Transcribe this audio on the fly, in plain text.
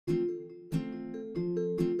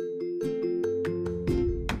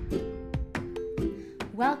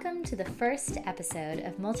Welcome to the first episode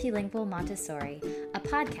of Multilingual Montessori, a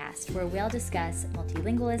podcast where we'll discuss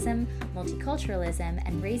multilingualism, multiculturalism,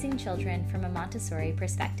 and raising children from a Montessori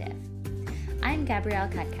perspective. I'm Gabrielle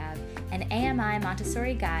Kutkav, an AMI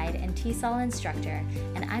Montessori guide and TESOL instructor,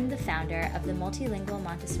 and I'm the founder of the Multilingual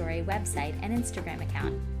Montessori website and Instagram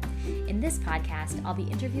account. In this podcast, I'll be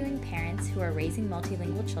interviewing parents who are raising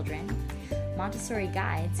multilingual children, Montessori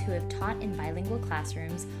guides who have taught in bilingual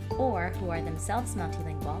classrooms or who are themselves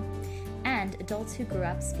multilingual, and adults who grew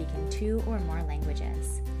up speaking two or more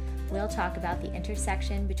languages. We'll talk about the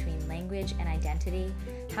intersection between language and identity,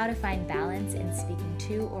 how to find balance in speaking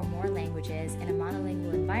two or more languages in a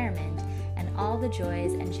monolingual environment, and all the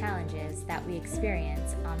joys and challenges that we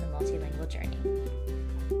experience on the multilingual journey.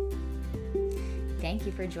 Thank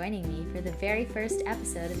you for joining me for the very first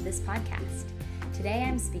episode of this podcast. Today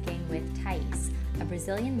I'm speaking with Tais, a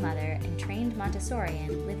Brazilian mother and trained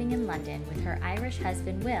Montessorian living in London with her Irish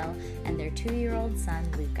husband Will and their 2-year-old son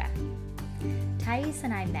Luca. Tais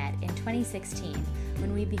and I met in 2016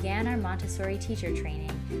 when we began our Montessori teacher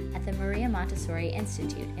training at the Maria Montessori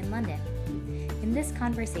Institute in London. In this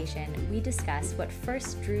conversation, we discuss what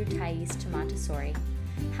first drew Tais to Montessori,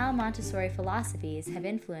 how Montessori philosophies have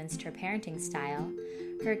influenced her parenting style,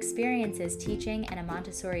 her experiences teaching in a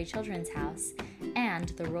Montessori children's house, and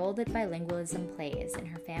the role that bilingualism plays in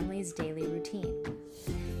her family's daily routine.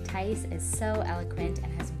 Tais is so eloquent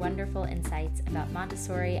and has wonderful insights about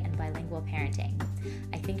Montessori and bilingual parenting.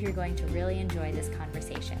 I think you're going to really enjoy this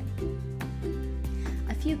conversation.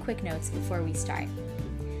 A few quick notes before we start.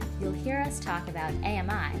 You'll hear us talk about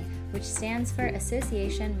AMI, which stands for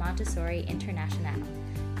Association Montessori Internationale,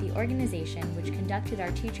 the organization which conducted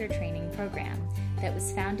our teacher training program that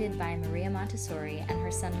was founded by Maria Montessori and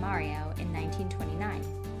her son Mario in 1929.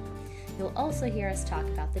 You'll also hear us talk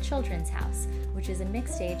about the Children's House, which is a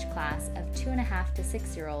mixed-age class of 2.5 to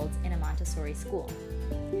 6-year-olds in a Montessori school.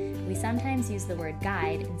 We sometimes use the word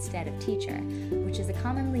guide instead of teacher, which is a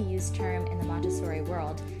commonly used term in the Montessori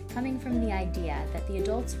world, coming from the idea that the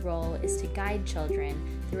adult's role is to guide children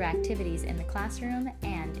through activities in the classroom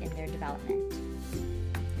and in their development.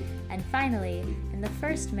 And finally, in the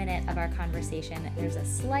first minute of our conversation, there's a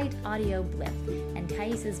slight audio blip and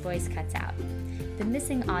Tais' voice cuts out. The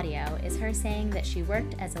missing audio is her saying that she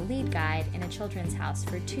worked as a lead guide in a children's house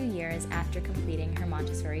for 2 years after completing her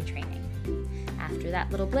Montessori training. After that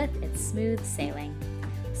little blip, it's smooth sailing.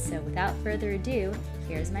 So without further ado,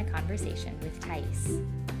 here's my conversation with Tais.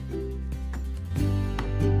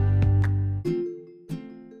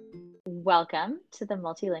 Welcome to the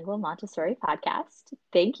Multilingual Montessori podcast.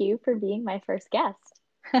 Thank you for being my first guest.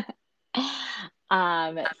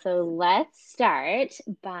 So let's start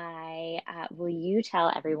by, will you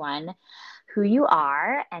tell everyone who you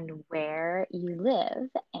are and where you live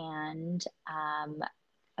and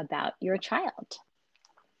about your child?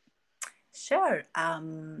 Sure.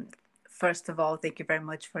 First of all, thank you very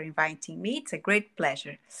much for inviting me. It's a great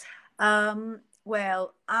pleasure.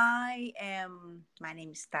 Well, my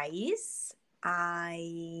name is Tais.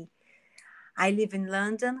 I live in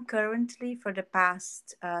London currently. For the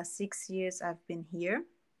past 6 years, I've been here.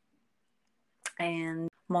 And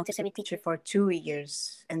Montessori teacher for 2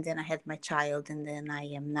 years. And then I had my child, and then I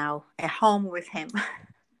am now at home with him.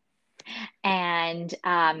 And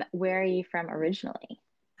where are you from originally?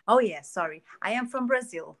 Oh, yes, sorry. I am from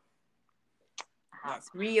Brazil. Yes,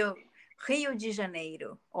 Rio de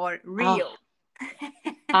Janeiro, or Rio. Oh.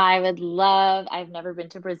 I've never been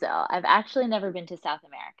to Brazil. I've actually never been to South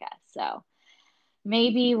America. So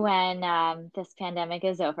maybe when this pandemic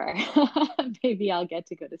is over, maybe I'll get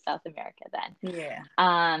to go to South America then. Yeah.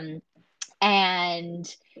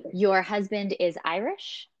 And your husband is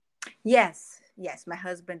Irish? Yes, my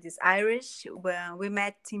husband is Irish. When we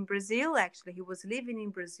met in Brazil, actually, he was living in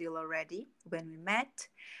Brazil already when we met.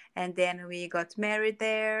 And then we got married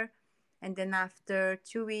there. And then after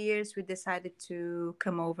 2 years, we decided to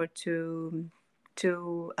come over to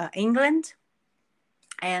England.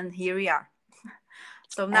 And here we are.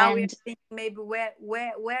 So now we're thinking maybe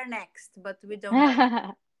where next, but we don't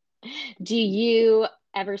know. Do you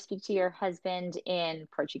ever speak to your husband in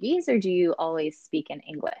Portuguese, or do you always speak in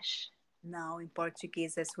English? No, in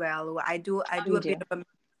Portuguese as well. I do a bit of a...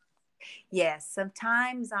 Yes,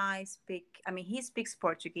 sometimes he speaks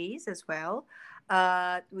Portuguese as well,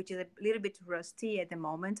 which is a little bit rusty at the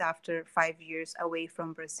moment after 5 years away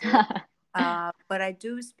from Brazil. But I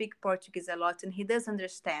do speak Portuguese a lot, and he does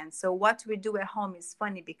understand. So what we do at home is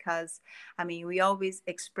funny because, we always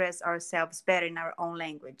express ourselves better in our own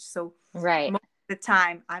language. So right. Most of the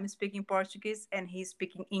time, I'm speaking Portuguese and he's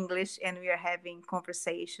speaking English, and we are having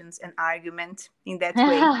conversations and argument in that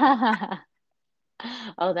way.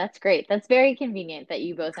 Oh, that's great. That's very convenient that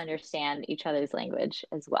you both understand each other's language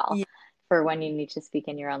as well Yeah. for when you need to speak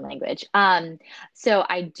in your own language. So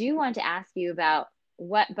I do want to ask you about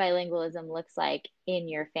what bilingualism looks like in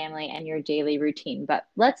your family and your daily routine, but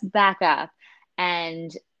let's back up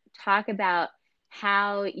and talk about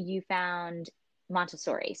how you found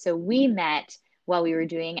Montessori. So we met while we were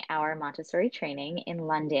doing our Montessori training in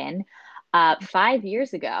London 5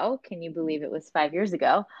 years ago. Can you believe it was 5 years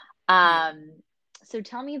ago? Yeah. Um, so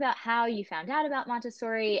tell me about how you found out about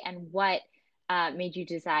Montessori and what made you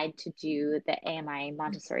decide to do the AMI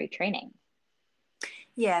Montessori training.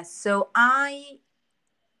 Yes. So I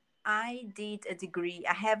did a degree.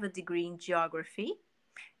 I have a degree in geography,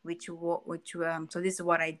 so this is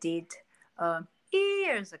what I did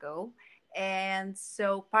years ago. And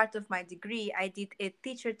so part of my degree, I did a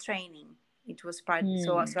teacher training. It was part Hmm.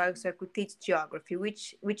 so I could teach geography,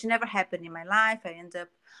 which never happened in my life. I ended up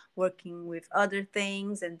working with other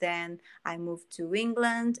things, and then I moved to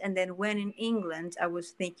England. And then when in England, I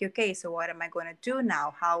was thinking, okay, so what am I going to do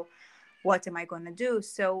now? What am I going to do?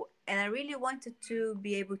 So, and I really wanted to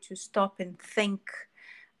be able to stop and think,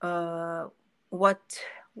 uh, what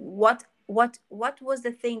what was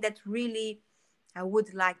the thing that really I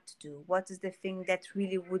would like to do? What is the thing that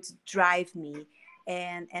really would drive me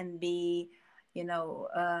and be,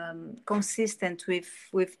 consistent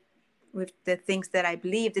with the things that I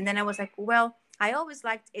believed? And then I was like, well, I always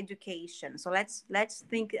liked education, so let's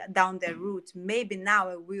think down the route. Maybe now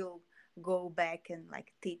I will go back and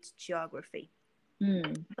like teach geography.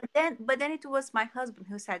 Hmm. But then it was my husband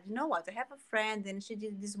who said, you know what, I have a friend and she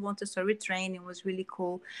did this Montessori training. It was really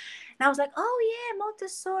cool. And I was like, oh yeah,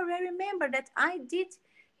 Montessori. I remember that I did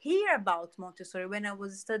hear about Montessori when I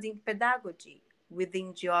was studying pedagogy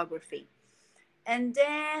within geography. And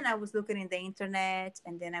then I was looking in the internet,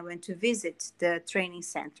 and then I went to visit the training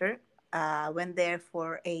center. Went there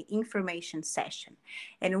for a information session,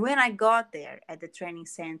 and when I got there at the training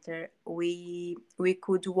center, we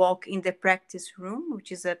could walk in the practice room,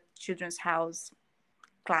 which is a children's house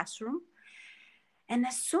classroom. And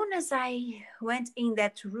as soon as I went in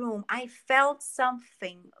that room, I felt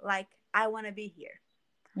something like I want to be here.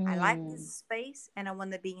 I like this Hmm. space, and I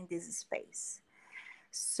want to be in this space.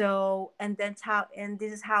 So, and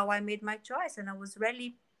this is how I made my choice. And I was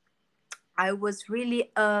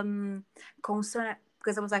really concerned,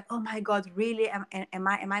 because I was like, oh my God, really, am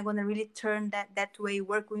I going to really turn that way,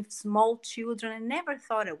 work with small children? I never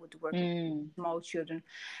thought I would work with Hmm. small children,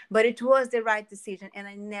 but it was the right decision. And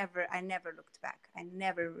I never looked back. I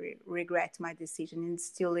never regret my decision. It's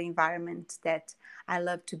still the environment that I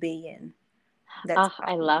love to be in. That's Oh, how.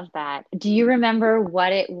 I love that. Do you remember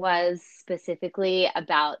what it was specifically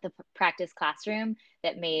about the practice classroom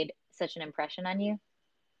that made such an impression on you?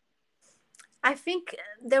 I think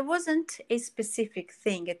there wasn't a specific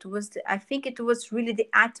thing. I think it was really the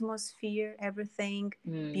atmosphere, everything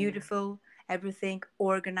Hmm. beautiful, everything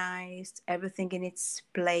organized, everything in its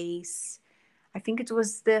place. I think it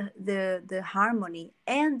was the harmony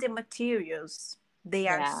and the materials. They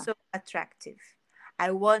are Yeah. so attractive.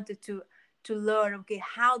 I wanted to learn. Okay,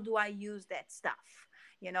 how do I use that stuff?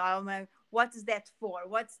 I'm like, what is that for?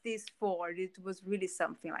 What's this for? It was really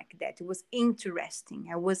something like that. It was interesting.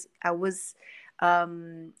 I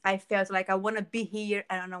felt like I want to be here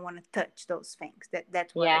and I don't want to touch those things.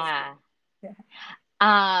 That's what I feel. Yeah.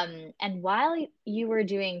 And while we were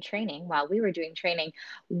doing training, I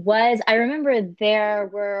remember there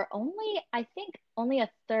were I think, only a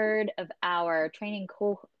third of our training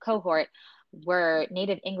cohort were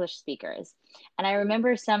native English speakers. And I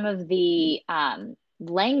remember some of the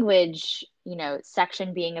language,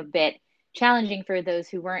 section being a bit challenging for those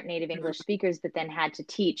who weren't native English speakers, but then had to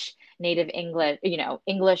teach native English,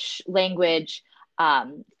 English language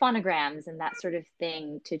phonograms and that sort of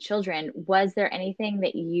thing to children. Was there anything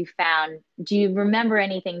that you found? Do you remember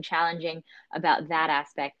anything challenging about that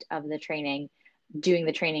aspect of the training, doing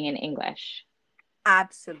the training in English?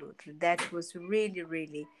 Absolutely. That was really,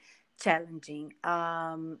 really challenging.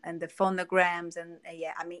 And the phonograms, and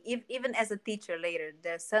yeah, I mean, even as a teacher later,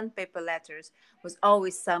 the sandpaper letters was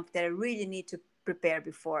always something that I really need to prepare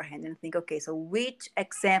beforehand and think, okay, so which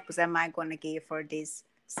examples am I going to give for this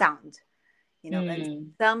sound? And Mm,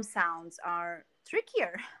 some sounds are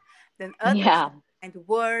trickier than others, yeah, and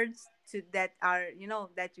words that are,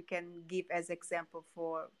 that you can give as example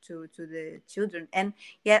to the children. And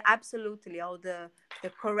yeah, absolutely, all the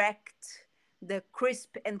correct, the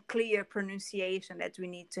crisp and clear pronunciation that we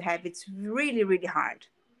need to have, it's really, really hard.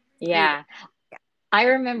 Really. yeah. I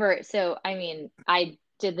remember, so I mean, I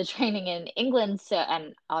did the training in England, so,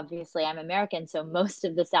 and obviously I'm American, so most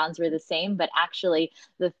of the sounds were the same, but actually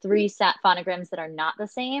the three phonograms that are not the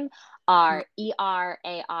same are ER,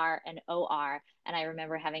 AR, and OR. And I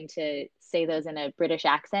remember having to say those in a British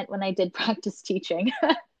accent when I did practice teaching.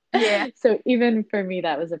 Yeah. So even for me,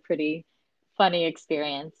 that was a pretty funny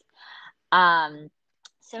experience. Um,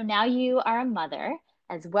 so now you are a mother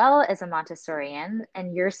as well as a Montessorian,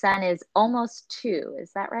 and your son is almost 2.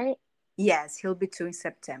 Is that right? Yes, he'll be 2 in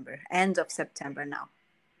September, end of September now.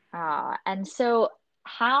 And so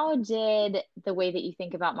how did the way that you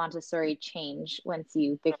think about Montessori change once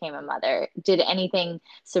you became a mother? Did anything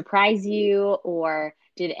surprise you, or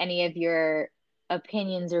did any of your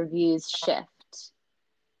opinions or views shift?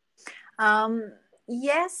 Um,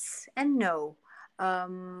 yes and no.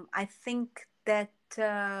 I think that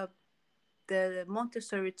the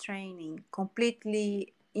Montessori training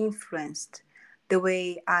completely influenced the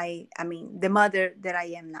way I mean, the mother that I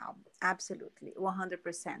am now. Absolutely,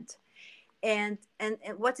 100%. And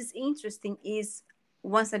what is interesting is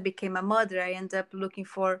once I became a mother, I ended up looking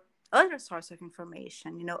for other source of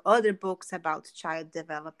information, other books about child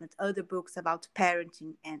development, other books about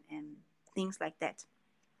parenting and things like that.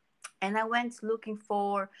 And I went looking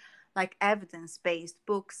for like evidence-based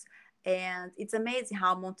books, and it's amazing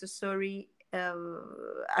how Montessori,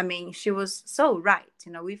 I mean, she was so right,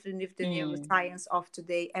 even with the neuroscience of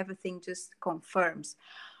today, everything just confirms.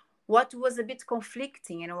 What was a bit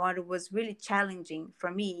conflicting and what was really challenging for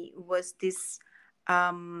me was this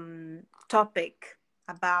topic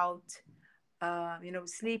about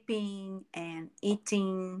sleeping and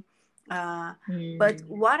eating. But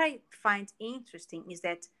what I find interesting is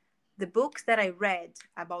that the books that I read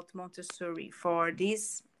about Montessori for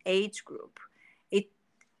this age group, it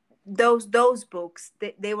those books,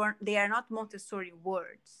 they are not Montessori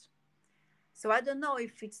words. So I don't know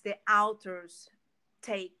if it's the author's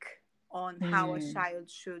take on how a child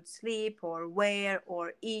should sleep or where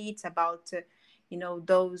or eat, about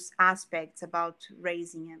those aspects about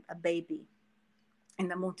raising a baby in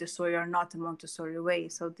the Montessori or not a Montessori way.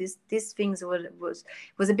 So these things was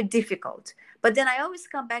a bit difficult. But then I always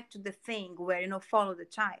come back to the thing where follow the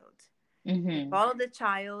child. You follow the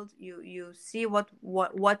child. You see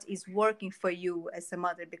what is working for you as a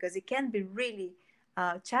mother, because it can be really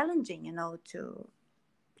challenging,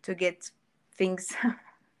 to get things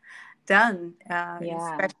done,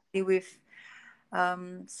 Yeah. especially with.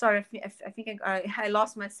 Sorry, I think I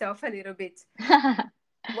lost myself a little bit.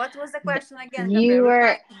 What was the question again, You Gabriel?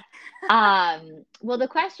 were, Remind me. well, the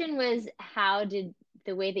question was, how did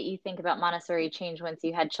the way that you think about Montessori change once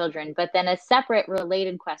you had children? But then a separate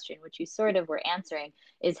related question, which you sort of were answering,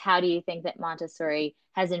 is how do you think that Montessori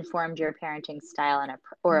has informed your parenting style and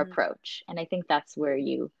or approach? And I think that's where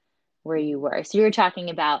you were. So you were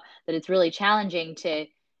talking about that it's really challenging to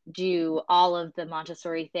do all of the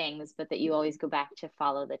Montessori things, but that you always go back to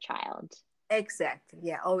follow the child. Exactly.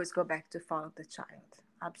 Yeah, always go back to follow the child.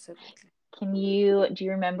 Absolutely. Do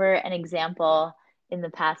you remember an example in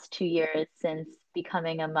the past 2 years since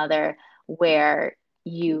becoming a mother where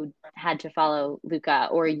you had to follow Luca,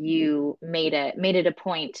 or you made it a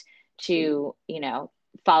point to,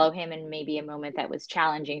 follow him in maybe a moment that was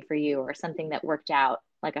challenging for you, or something that worked out,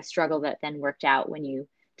 like a struggle that then worked out when you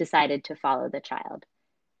decided to follow the child?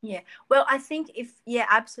 Yeah. Well, I think yeah,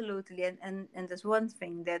 absolutely. And there's one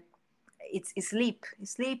thing that it's sleep.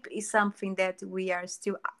 Sleep is something that we are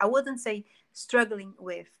still, I wouldn't say struggling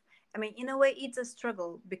with. I mean, in a way, it's a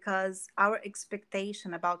struggle because our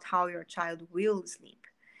expectation about how your child will sleep,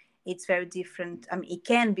 it's very different. I mean, it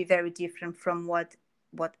can be very different from what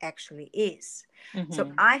actually is.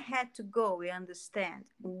 So I had to go and understand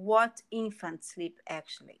what infant sleep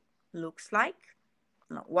actually looks like,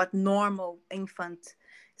 what normal infant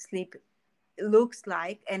sleep looks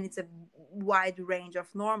like, and it's a wide range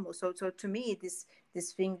of normal. So to me, this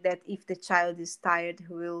thing that if the child is tired,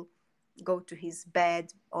 he will go to his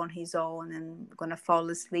bed on his own and gonna fall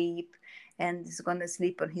asleep, and he's gonna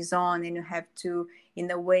sleep on his own, and you have to,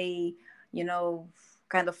 in a way,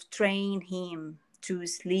 kind of train him to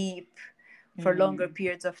sleep for longer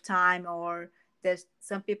periods of time. Or there's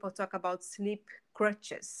some people talk about sleep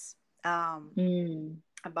crutches,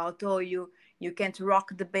 about, oh, you can't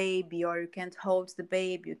rock the baby, or you can't hold the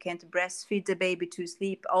baby, you can't breastfeed the baby to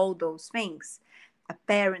sleep, all those things.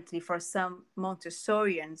 Apparently, for some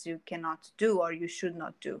Montessorians, you cannot do, or you should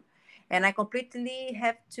not do. And I completely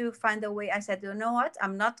have to find a way. I said, you know what?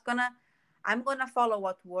 I'm gonna follow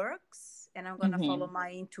what works, and I'm gonna follow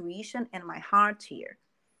my intuition and my heart here.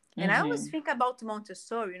 And I always think about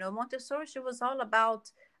Montessori. Montessori, she was all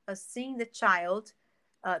about seeing the child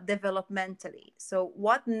developmentally. So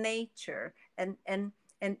what nature and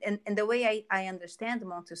and the way I understand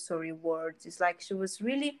Montessori words is like she was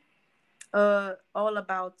really all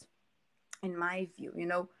about, in my view,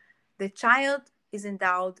 the child is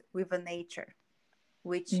endowed with a nature,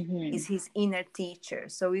 which Mm-hmm. is his inner teacher.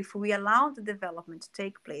 So if we allow the development to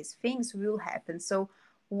take place, things will happen. So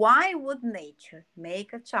why would nature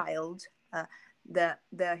make a child,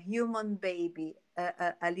 the human baby,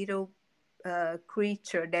 a little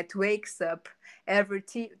creature that wakes up every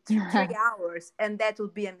 3 hours, and that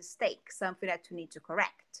would be a mistake, something that we need to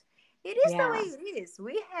correct? It is the Yeah. way it is.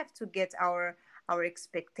 We have to get our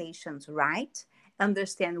expectations right,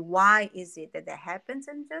 understand why is it that happens,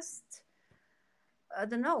 and just, I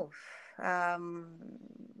don't know, um,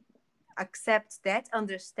 accept that,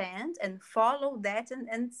 understand, and follow that,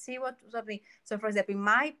 and see what something. So, for example, in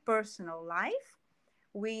my personal life,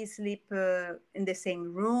 we sleep in the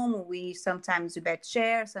same room. We sometimes we bed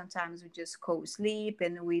share, sometimes we just co-sleep,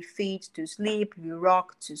 and we feed to sleep, we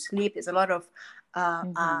rock to sleep. There's a lot of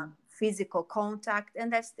Mm-hmm. physical contact,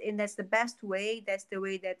 and that's the best way. That's the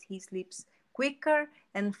way that he sleeps quicker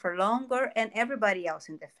and for longer, and everybody else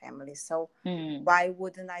in the family. So Mm. why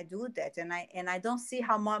wouldn't I do that? And I don't see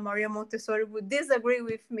how Maria Montessori would disagree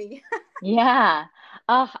with me. Yeah.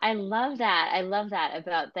 Oh, I love that. I love that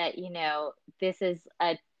about that, this is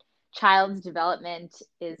a child's development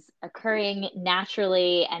is occurring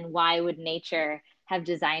naturally, and why would nature have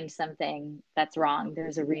designed something that's wrong?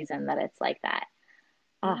 There's a reason that it's like that.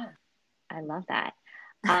 Oh, Yeah. I love that.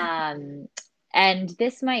 Um, and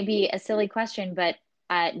this might be a silly question, but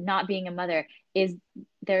not being a mother, is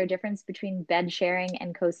there a difference between bed sharing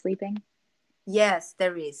and co-sleeping? Yes,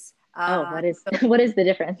 there is. Oh, what is So what is the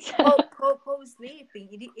difference?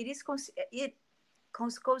 co-sleeping,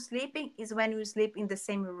 co-sleeping is when you sleep in the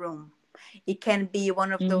same room. It can be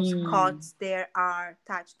one of those Mm, cots that are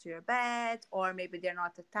attached to your bed, or maybe they're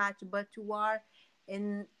not attached, but you are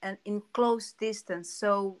in close distance.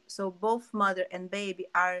 So both mother and baby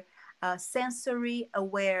are sensory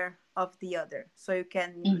aware of the other. So you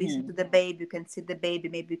can listen to hmm. the baby, you can see the baby,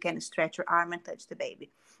 maybe you can stretch your arm and touch the baby.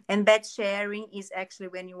 And bed sharing is actually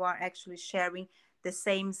when you are actually sharing the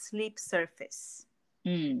same sleep surface.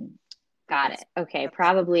 Mm. Got it. Okay. So that,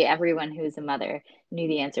 Probably everyone who's a mother knew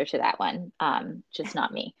the answer to that one. Just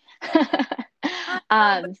not me. I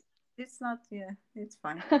know, but Um, it's not. Yeah, it's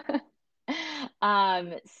fine.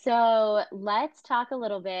 so let's talk a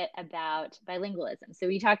little bit about bilingualism. So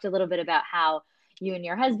we talked a little bit about how you and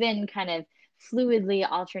your husband kind of fluidly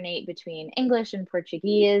alternate between English and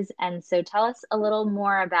Portuguese. And so tell us a little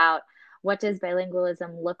more about what does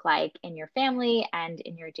bilingualism look like in your family and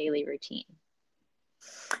in your daily routine?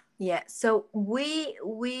 Yeah, so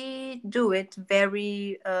we do it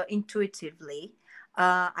very intuitively.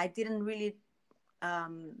 I didn't really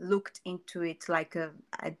looked into it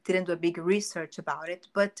I didn't do a big research about it,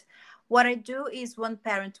 but what I do is one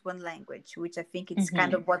parent, one language, which I think it's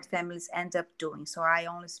kind Hmm. of what families end up doing. So I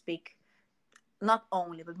only speak, not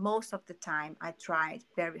only, but most of the time, I tried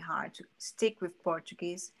very hard to stick with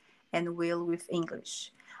Portuguese and Will with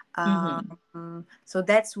English. Hmm. So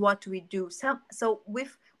that's what we do. So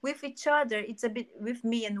with each other, it's a bit, with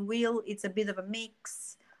me and Will, it's a bit of a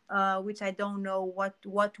mix, which I don't know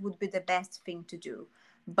what would be the best thing to do.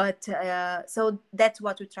 But so that's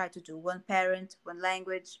what we try to do: one parent, one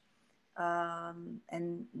language,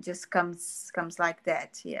 and just comes like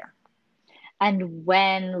that. Yeah. And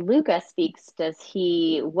when Luca speaks,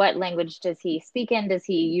 what language does he speak in? Does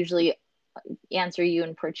he usually answer you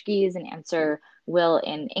in Portuguese and answer Will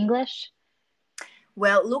in English?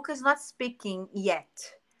 Well, Luca's not speaking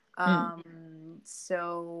yet. Mm,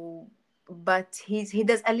 So, but he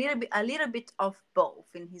does a little bit of both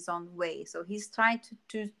in his own way. So he's trying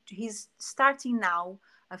he's starting now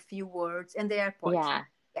a few words, and they are Portuguese. yeah.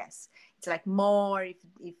 Yes, it's like more, if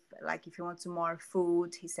like if he wants more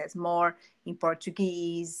food, he says more in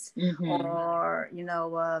Portuguese, Hmm. or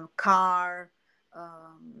car,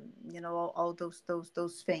 all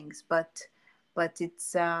those things. But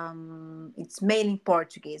it's mainly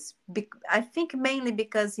Portuguese. I think mainly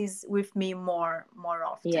because he's with me more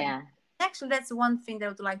often. Yeah. Actually, that's one thing that I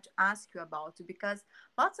would like to ask you about, because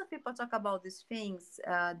lots of people talk about these things,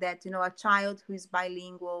 that a child who is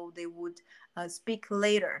bilingual, they would speak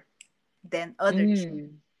later than other children.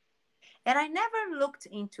 Mm. And I never looked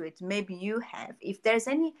into it. Maybe you have. If there's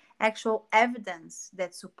any actual evidence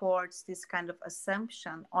that supports this kind of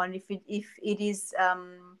assumption, on if it is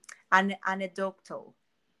anecdotal,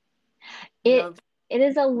 you It know. it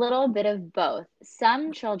is a little bit of both.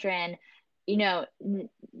 Some children,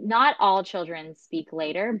 not all children speak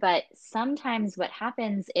later, but sometimes what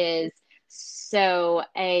happens is, so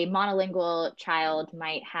a monolingual child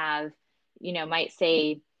might have might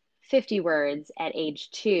say 50 words at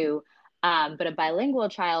age 2, but a bilingual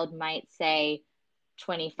child might say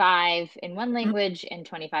 25 in one Mm. language and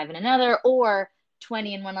 25 in another, or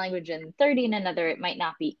 20 in one language and 30 in another. It might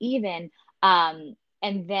not be even. And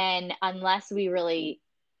then unless we really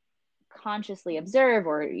consciously observe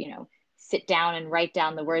or, sit down and write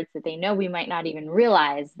down the words that they know, we might not even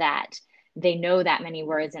realize that they know that many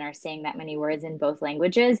words and are saying that many words in both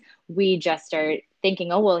languages. We just start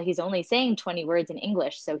thinking, oh, well, he's only saying 20 words in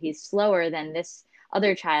English, so he's slower than this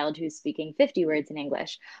other child who's speaking 50 words in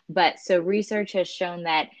English. But so research has shown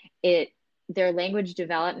that their language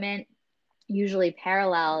development usually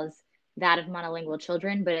parallels that of monolingual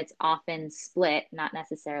children, but it's often split, not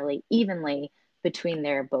necessarily evenly, between between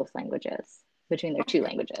their two Okay,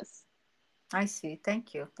 languages. I see.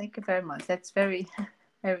 Thank you very much. That's very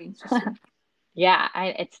very interesting. Yeah,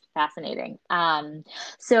 it's fascinating.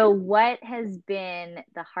 So what has been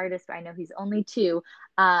the hardest? I know he's only 2,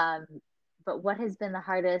 um, but what has been the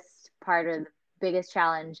hardest part or the biggest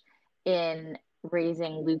challenge in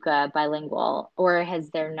raising Luca bilingual, or has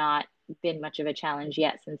there not been much of a challenge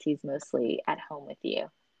yet since he's mostly at home with you?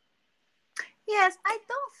 Yes, I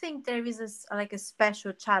don't think there is like a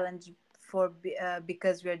special challenge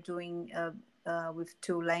because we are doing with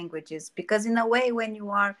two languages. Because in a way, when you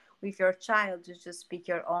are with your child, you just speak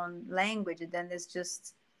your own language, and then it's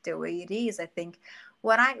just the way it is. I think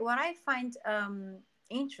what I find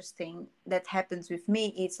interesting that happens with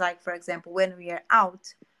me is like, for example, when we are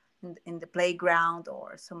out in the playground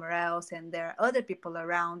or somewhere else, and there are other people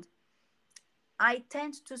around, I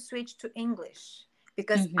tend to switch to English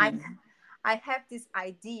because I Mm-hmm. I have this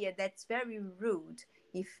idea that's very rude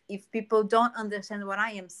if people don't understand what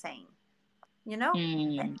I am saying, you know?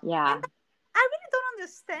 And Yeah. I really don't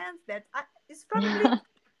understand that. It's probably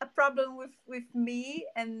a problem with me,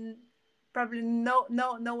 and probably no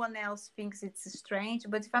one else thinks it's strange.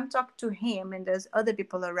 But if I'm talking to him and there's other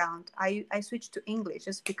people around, I switch to English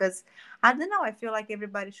just because I don't know. I feel like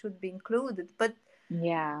everybody should be included.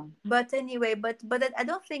 Yeah. But anyway, but I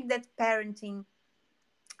don't think that parenting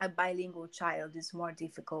a bilingual child is more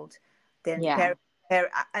difficult than Yeah.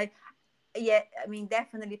 yeah, I mean,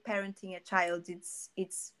 definitely parenting a child,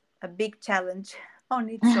 it's a big challenge on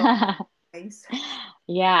its own ways.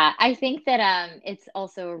 Yeah, I think that it's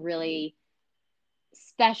also a really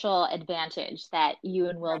special advantage that you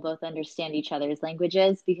and Will both understand each other's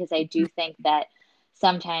languages, because I do think that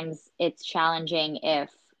sometimes it's challenging if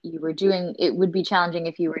it would be challenging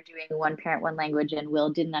if you were doing one parent, one language, and Will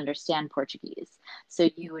didn't understand Portuguese. So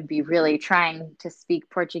you would be really trying to speak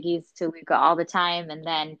Portuguese to Luca all the time, and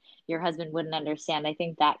then your husband wouldn't understand. I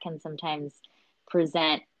think that can sometimes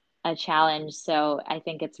present a challenge. So I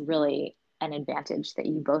think it's really an advantage that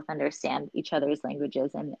you both understand each other's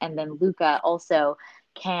languages. And then Luca also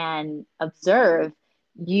can observe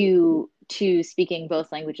you two speaking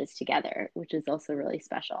both languages together, which is also really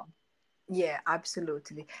special. Yeah,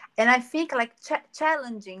 absolutely. And I think like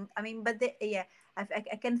challenging, I mean, yeah,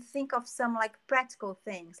 I can think of some like practical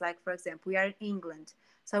things. Like, for example, we are in England,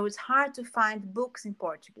 so it's hard to find books in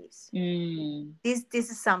Portuguese. Mm, This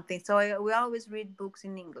is something. So we always read books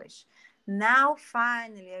in English. Now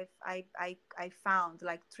finally I found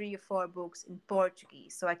like 3 or 4 books in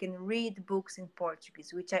Portuguese, so I can read books in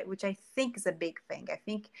Portuguese, which I think is a big thing. I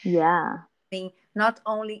think yeah. me not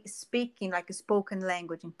only speaking like a spoken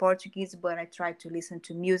language in Portuguese, but I try to listen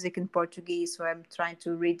to music in Portuguese. So I'm trying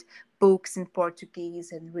to read books in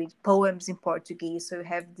Portuguese and read poems in Portuguese. So you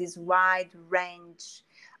have this wide range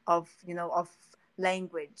of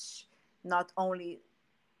language, not only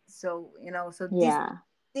so Yeah.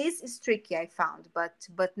 this is tricky, I found,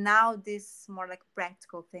 but now this more like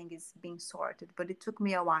practical thing is being sorted, but it took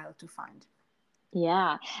me a while to find.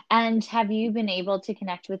 Yeah. And have you been able to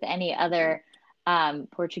connect with any other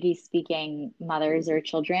Portuguese speaking mothers or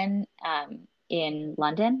children in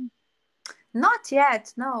London? Not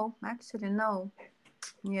yet, no, actually, no.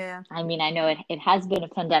 Yeah. I mean, I know it has been a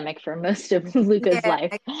pandemic for most of Luca's Yeah,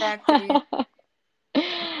 life. exactly.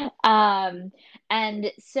 Um,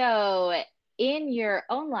 and so, in your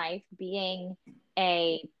own life, being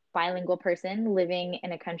a bilingual person living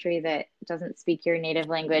in a country that doesn't speak your native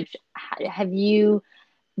language,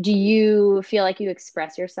 do you feel like you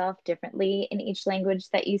express yourself differently in each language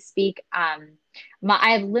that you speak? I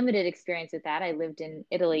have limited experience with that. I lived in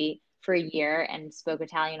Italy for a year and spoke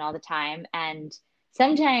Italian all the time. And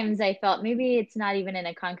sometimes I felt, maybe it's not even in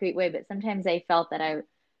a concrete way, but sometimes I felt that I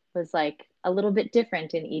was like a little bit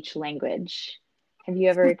different in each language. Have you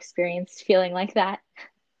ever experienced feeling like that?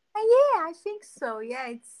 Yeah, I think so.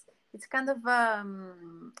 Yeah, it's kind of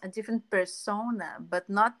a different persona, but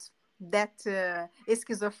not that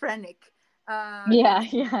schizophrenic. Yeah,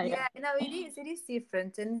 It's yeah, yeah. yeah, no, it is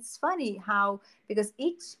different, and it's funny how, because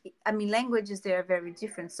each, I mean, languages, they are very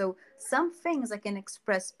different. So some things I can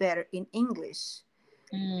express better in English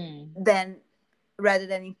Mm, than rather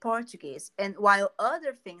than in Portuguese. And while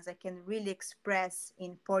other things I can really express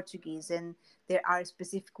in Portuguese, and there are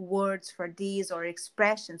specific words for these or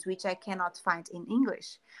expressions which I cannot find in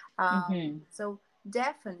English. mm-hmm, So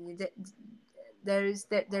definitely there is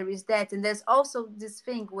that, and there's also this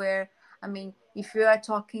thing where, I mean, if you are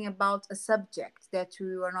talking about a subject that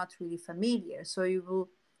you are not really familiar, so you will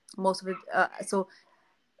most of it.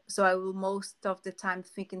 So I will most of the time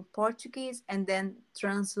think in Portuguese and then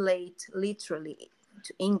translate literally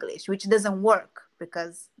to English, which doesn't work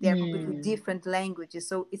because they are completely mm. different languages.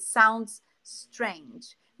 So it sounds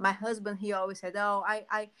strange. My husband, he always said, "Oh,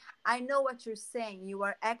 I know what you're saying. You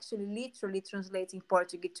are actually literally translating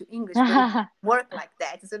Portuguese to English, but it doesn't work like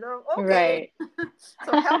that." I said, "Oh, okay." Right.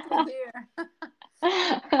 So help me here.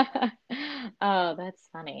 Oh, that's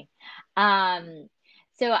funny. Um,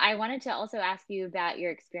 so I wanted to also ask you about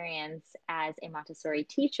your experience as a Montessori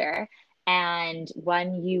teacher. And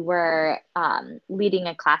when you were leading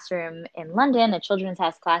a classroom in London, a children's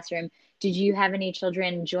house classroom, did you have any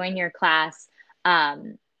children join your class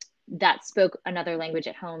um, that spoke another language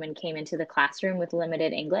at home and came into the classroom with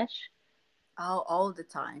limited English? All the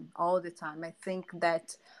time, all the time. I think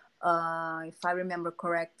that if I remember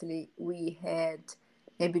correctly, we had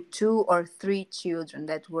maybe two or three children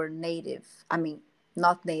that were native. I mean,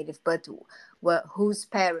 not native, but whose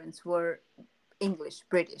parents were English,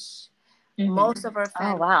 British. Hmm. Most of our Oh,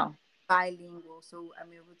 family wow. bilingual, so I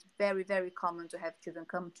mean, it was very, very common to have children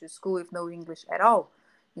come to school with no English at all.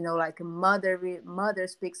 You know, like mother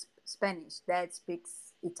speaks Spanish, dad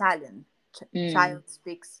speaks Italian, Mm. child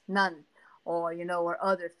speaks none, or or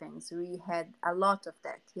other things. We had a lot of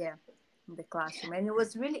that, yeah, in the classroom, and it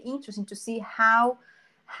was really interesting to see how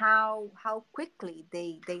quickly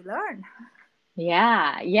they learn.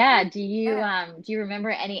 Yeah, yeah. Yeah. Do you remember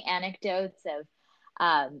any anecdotes of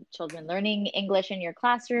children learning English in your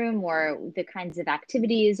classroom or the kinds of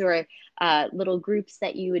activities or little groups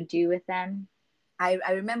that you would do with them? I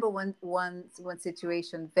remember one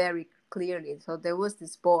situation very clearly. So there was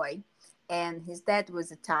this boy, and his dad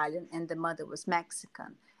was Italian, and the mother was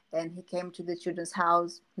Mexican. And he came to the children's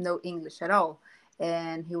house, no English at all.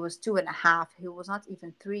 And he was 2.5. He was not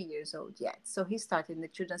even 3 years old yet. So he started in the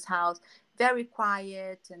children's house, very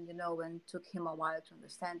quiet, and and took him a while to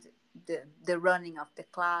understand the running of the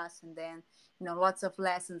class, and then lots of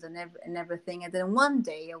lessons and everything. And then one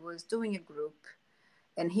day I was doing a group,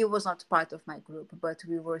 and he was not part of my group, but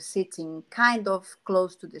we were sitting kind of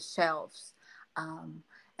close to the shelves. Um,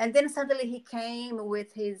 and then suddenly he came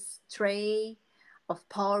with his tray of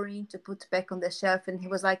porridge to put back on the shelf, and he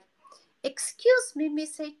was like, "Excuse me,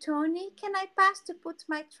 Miss Zeitune, can I pass to put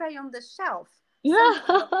my tray on the shelf?"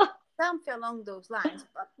 Something along those lines.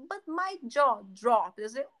 But my jaw dropped. I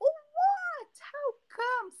said, "Oh, what? How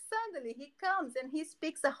come suddenly he comes and he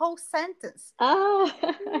speaks a whole sentence Oh,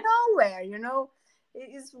 nowhere?"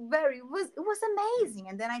 It was amazing.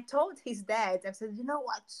 And then I told his dad, I said, "You know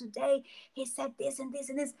what, today he said this and this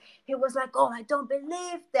and this." He was like, "Oh, I don't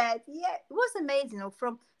believe that." Yeah, it was amazing,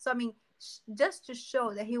 from so I mean, just to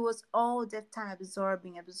show that he was all that time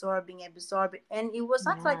absorbing, and it was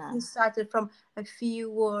not like yeah. he started from a few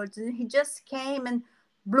words, and he just came and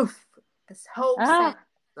bloof, this whole Oh, sentence,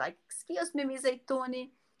 like, "Excuse me, Miss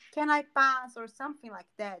Aitoni, can I pass?" or something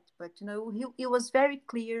like that. But he was very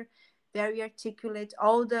clear, very articulate,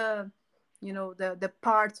 all the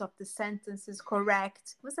parts of the sentences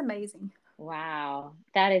correct. It was amazing. wow.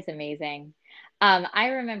 That is amazing. I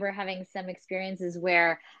remember having some experiences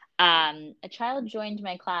where a child joined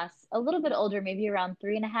my class a little bit older, maybe around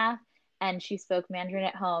 3.5, and she spoke Mandarin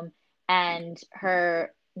at home. And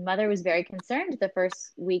her mother was very concerned the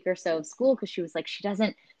first week or so of school because she was like, she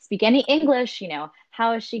doesn't speak any English.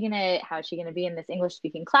 How is she gonna be in this English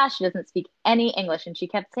speaking class? She doesn't speak any English. And she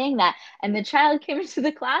kept saying that. And the child came into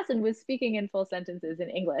the class and was speaking in full sentences in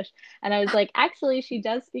English. And I was like, actually, she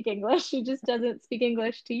does speak English. She just doesn't speak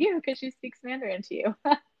English to you because she speaks Mandarin to you.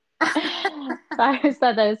 So I just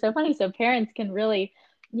thought that was so funny. So parents can really,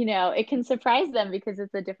 it can surprise them because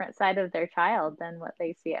it's a different side of their child than what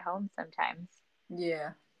they see at home sometimes.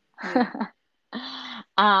 Yeah, yeah.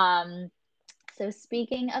 Um, so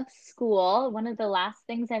speaking of school, one of the last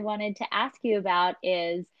things I wanted to ask you about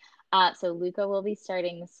is, so Luca will be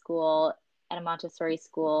starting school at a Montessori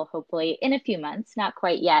school, hopefully in a few months, not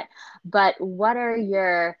quite yet. But what are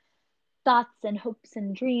your thoughts and hopes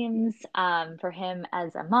and dreams for him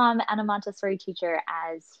as a mom and a Montessori teacher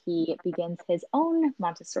as he begins his own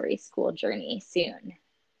Montessori school journey soon?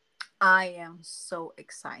 I am so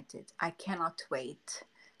excited. I cannot wait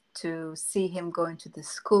to see him going to the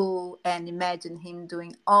school and imagine him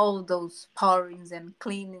doing all those pourings and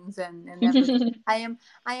cleanings and everything. I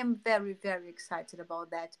am very, very excited about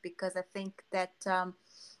that, because I think that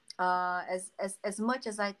as much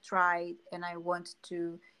as I tried and I want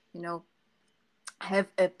to, you know, have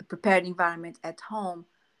a prepared environment at home,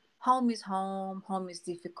 home is home, home is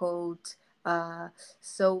difficult. uh,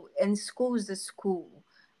 so and school is the school.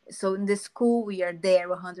 So in the school we are there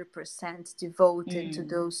 100% devoted to Mm.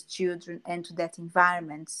 those children and to that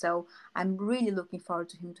environment. So I'm really looking forward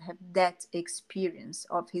to him to have that experience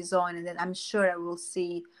of his own, and then I'm sure I will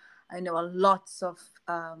see, I know, a lots of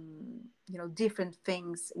different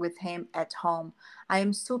things with him at home. I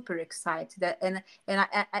am super excited and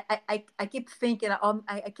I keep thinking,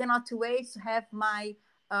 I cannot wait to have my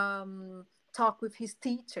talk with his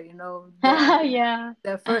teacher, Yeah.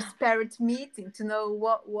 the first parent meeting, to know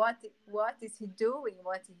what is he doing,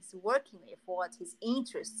 what he's working with, what his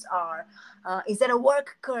interests are. Is there a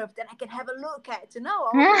work curve that I can have a look at,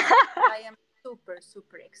 all those things. I am super,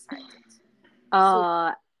 super excited. So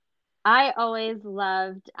Oh, I always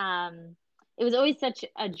loved, it was always such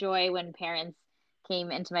a joy when parents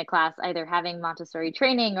came into my class, either having Montessori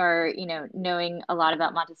training or, knowing a lot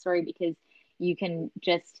about Montessori, because you can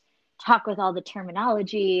just talk with all the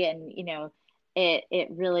terminology and, it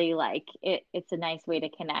really it's a nice way to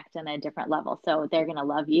connect on a different level. So they're going to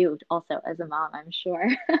love you also as a mom, I'm sure.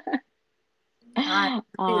 I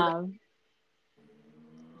really Um,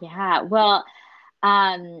 yeah, well,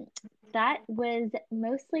 um, that was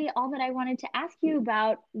mostly all that I wanted to ask you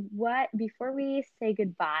about. Before we say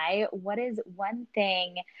goodbye, what is one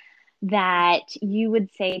thing that you would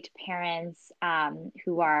say to parents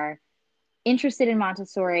who are interested in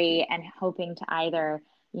Montessori and hoping to either,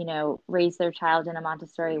 raise their child in a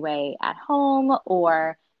Montessori way at home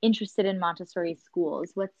or interested in Montessori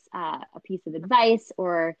schools? What's a piece of advice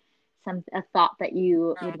or a thought that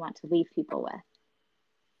you would want to leave people with?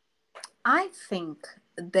 I think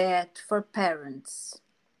that for parents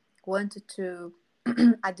wanted to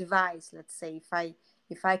advise, let's say,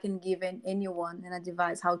 if I can give anyone an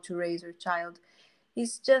advice how to raise your child,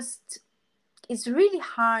 it's just, it's really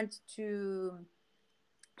hard to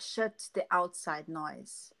shut the outside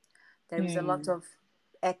noise. There is a lot Hmm. of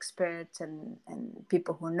experts and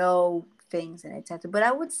people who know things and etc. But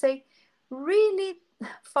I would say really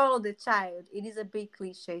follow the child. It is a big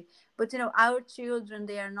cliche, but our children,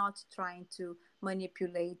 they are not trying to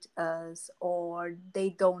manipulate us, or they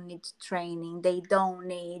don't need training. They don't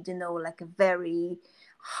need, like a very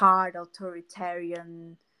hard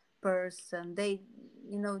authoritarian person. They,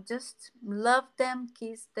 just love them,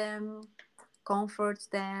 kiss them, comfort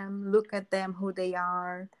them, look at them who they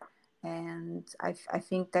are. And I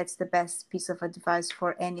think that's the best piece of advice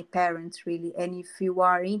for any parent, really. And if you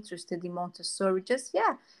are interested in Montessori, just,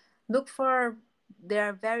 yeah, look for, there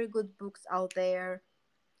are very good books out there,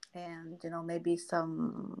 and maybe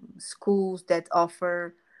some schools that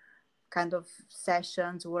offer kind of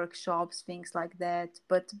sessions, workshops, things like that.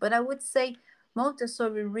 But I would say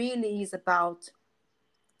Montessori really is about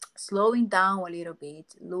slowing down a little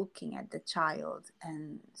bit, looking at the child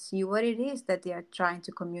and see what it is that they are trying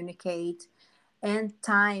to communicate, and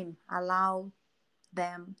time, allow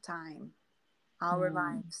them time. Our Hmm.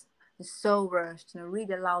 lives is so rushed,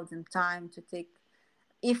 really allow them time to take,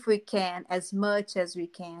 if we can, as much as we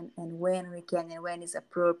can, and when we can, and when is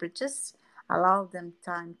appropriate. Just allow them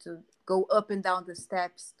time to go up and down the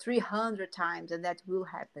steps 300 times, and that will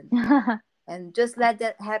happen. And just let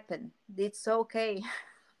that happen. It's okay.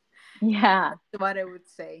 Yeah. That's what I would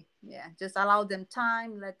say. Yeah, just allow them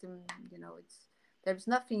time. Let them, it's, there's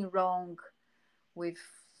nothing wrong with,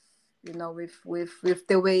 with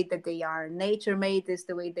the way that they are. Nature made this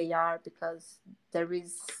the way they are, because there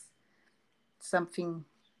is something,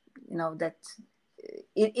 that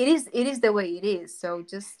it is the way it is. So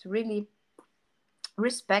just really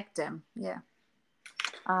respect them. Yeah,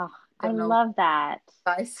 Oh, I don't know, love that.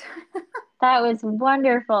 guys. That was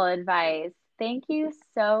wonderful advice. Thank you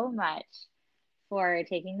so much for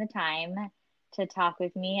taking the time to talk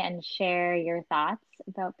with me and share your thoughts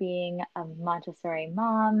about being a Montessori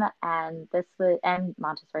mom and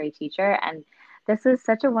Montessori teacher. And this was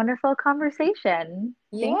such a wonderful conversation.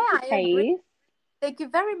 Yeah, Thank you, I agree. Thais. Thank you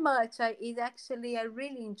very much. I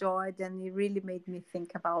really enjoyed, and it really made me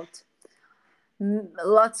think about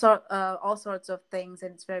lots of all sorts of things,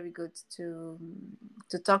 and it's very good to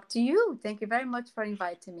talk to you. Thank you very much for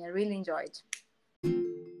inviting me. I really enjoyed.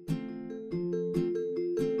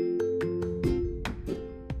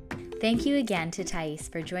 Thank you again to Tais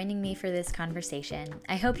for joining me for this conversation.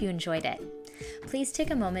 I hope you enjoyed it. Please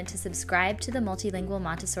take a moment to subscribe to the Multilingual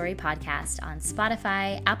Montessori podcast on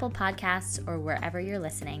Spotify, Apple Podcasts, or wherever you're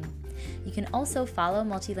listening. You can also follow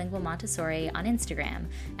Multilingual Montessori on Instagram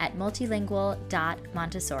at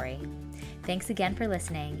multilingual.montessori. Thanks again for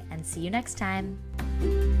listening, and see you next time.